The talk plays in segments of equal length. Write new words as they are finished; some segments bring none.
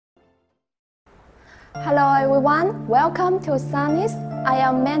Hello everyone, welcome to Sunny's. I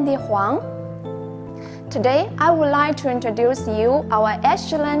am Mandy Huang. Today I would like to introduce you our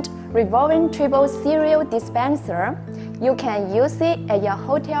excellent revolving triple cereal dispenser. You can use it at your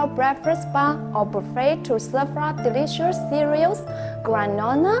hotel breakfast bar or buffet to serve up delicious cereals,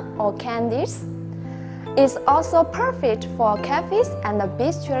 granola or candies. It's also perfect for cafes and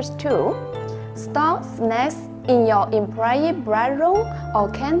bistros too. Store snacks in your employee break room or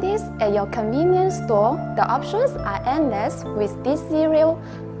candies at your convenience store. The options are endless with this cereal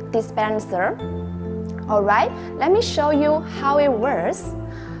dispenser. Alright, let me show you how it works.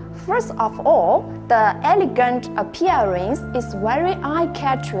 First of all, the elegant appearance is very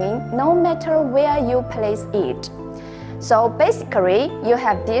eye-catching no matter where you place it. So basically, you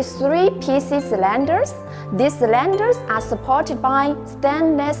have these 3 PC cylinders. These cylinders are supported by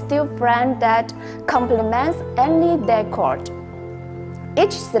stainless steel frame that complements any decor.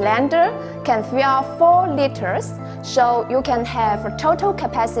 Each cylinder can fill 4 liters, so you can have a total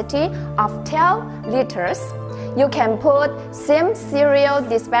capacity of 10 liters. You can put same cereal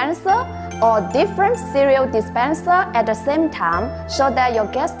dispenser or different cereal dispenser at the same time so that your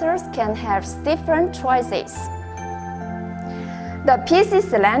guests can have different choices. The PC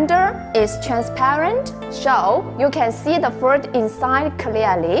cylinder is transparent, so you can see the food inside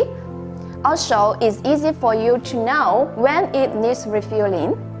clearly. Also, it's easy for you to know when it needs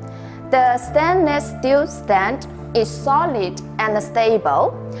refilling. The stainless steel stand is solid and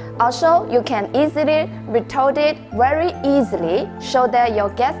stable. Also, you can easily rotate it very easily so that your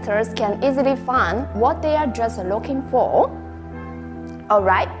guests can easily find what they are just looking for.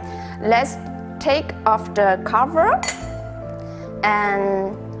 Alright, let's take off the cover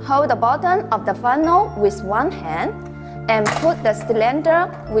and hold the bottom of the funnel with one hand and put the cylinder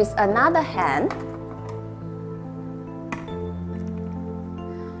with another hand.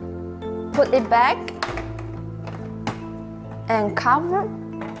 Put it back and cover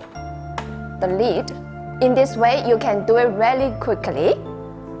the lid. In this way, you can do it really quickly.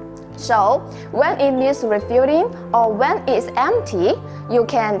 So, when it needs refilling or when it's empty, you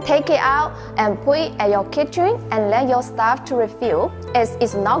can take it out and put it at your kitchen and let your staff to refill, as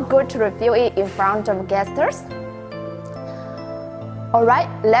it's not good to refill it in front of guests. Alright,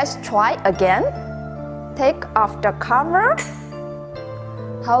 let's try again. Take off the cover.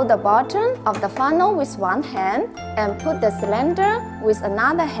 Hold the bottom of the funnel with one hand and put the cylinder with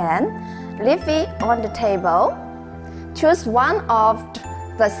another hand. Leave it on the table. Choose one of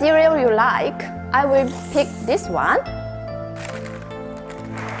the cereal you like. I will pick this one.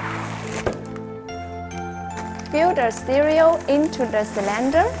 Fill the cereal into the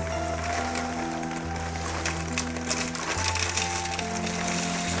cylinder.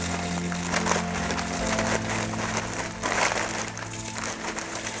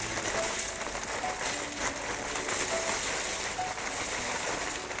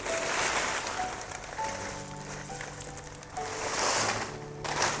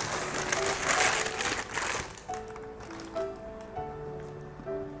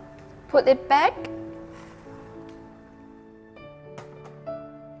 Put it back.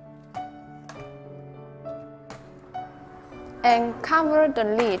 And cover the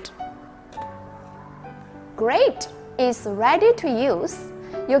lid. Great! It's ready to use.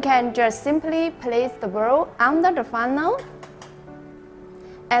 You can just simply place the bowl under the funnel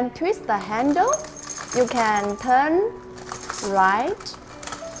and twist the handle. You can turn right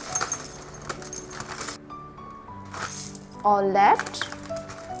or left.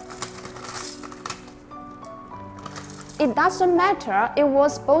 It doesn't matter, it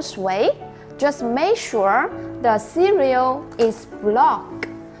works both ways. Just make sure the cereal is blocked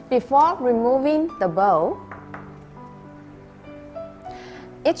before removing the bowl.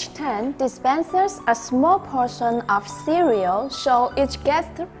 Each tin dispenses a small portion of cereal so each guest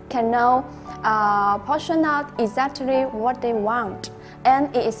can know portion out exactly what they want,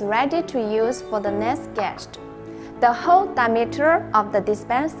 and it is ready to use for the next guest. The whole diameter of the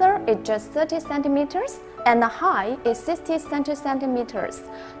dispenser is just 30 centimeters and the height is 60 centimeters,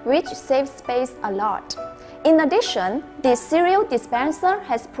 which saves space a lot. In addition, this cereal dispenser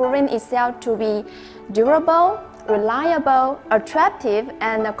has proven itself to be durable, reliable, attractive,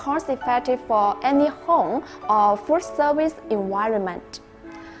 and cost-effective for any home or food service environment.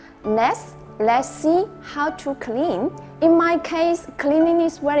 Next, let's see how to clean. In my case, cleaning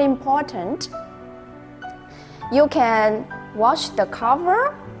is very important. You can wash the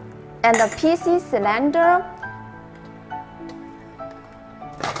cover and the PC cylinder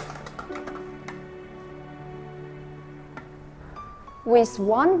with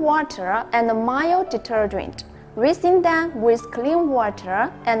warm water and a mild detergent, rinsing them with clean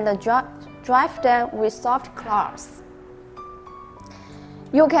water and dry them with soft cloths.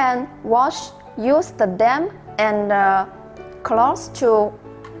 You can use the damp and cloths to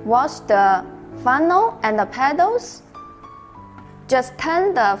wash the funnel and the pedals. Just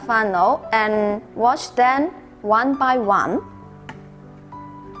turn the funnel and wash them one by one.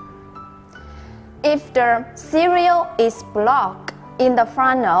 If the cereal is blocked in the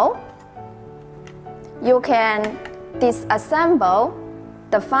funnel, you can disassemble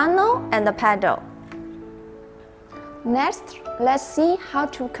the funnel and the pedal. Next, let's see how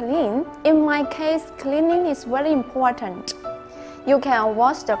to clean. In my case, cleaning is very important. You can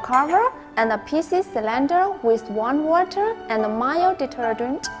wash the cover and the PC cylinder with warm water and mild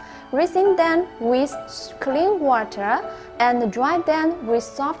detergent, rinsing them with clean water and dry them with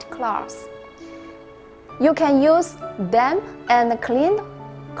soft cloths. You can use damp and clean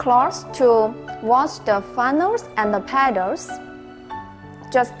cloths to wash the funnels and the pedals.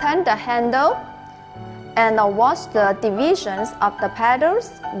 Just turn the handle and wash the divisions of the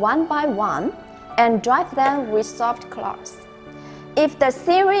pedals one by one and dry them with soft cloths. If the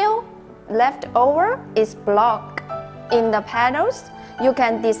cereal left over is blocked in the pedals, you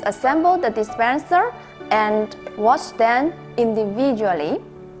can disassemble the dispenser and wash them individually.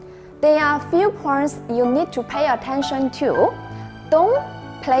 There are a few points you need to pay attention to. Don't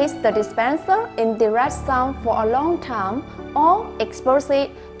place the dispenser in direct sun for a long time or expose it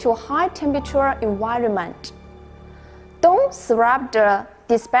to high temperature environment. Don't scrub the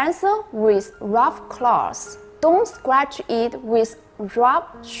dispenser with rough cloths. Don't scratch it with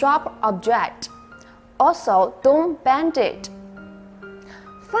sharp object. Also, don't bend it.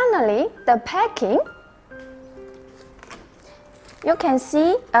 Finally, the packing. You can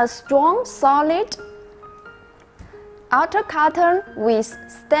see a strong, solid outer carton with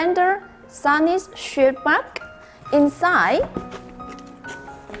standard Sunny's shipment. Inside,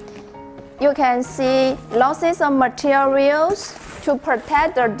 you can see losses of materials to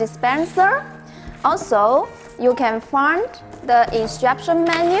protect the dispenser. Also, you can find the instruction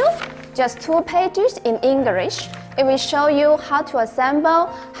manual, just 2 pages in English. It will show you how to assemble,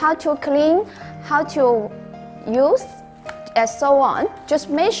 how to clean, how to use, and so on. Just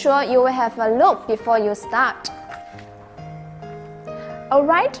make sure you have a look before you start.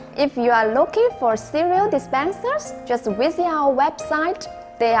 Alright, if you are looking for cereal dispensers, just visit our website.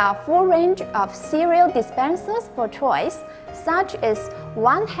 There are a full range of cereal dispensers for choice, such as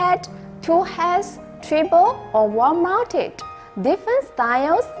one head, 2 heads, triple or wall-mounted. Different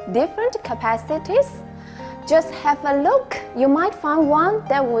styles, different capacities. Just have a look. You might find one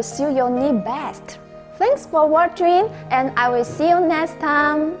that will suit your need best. Thanks for watching, and I will see you next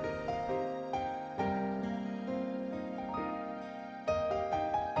time.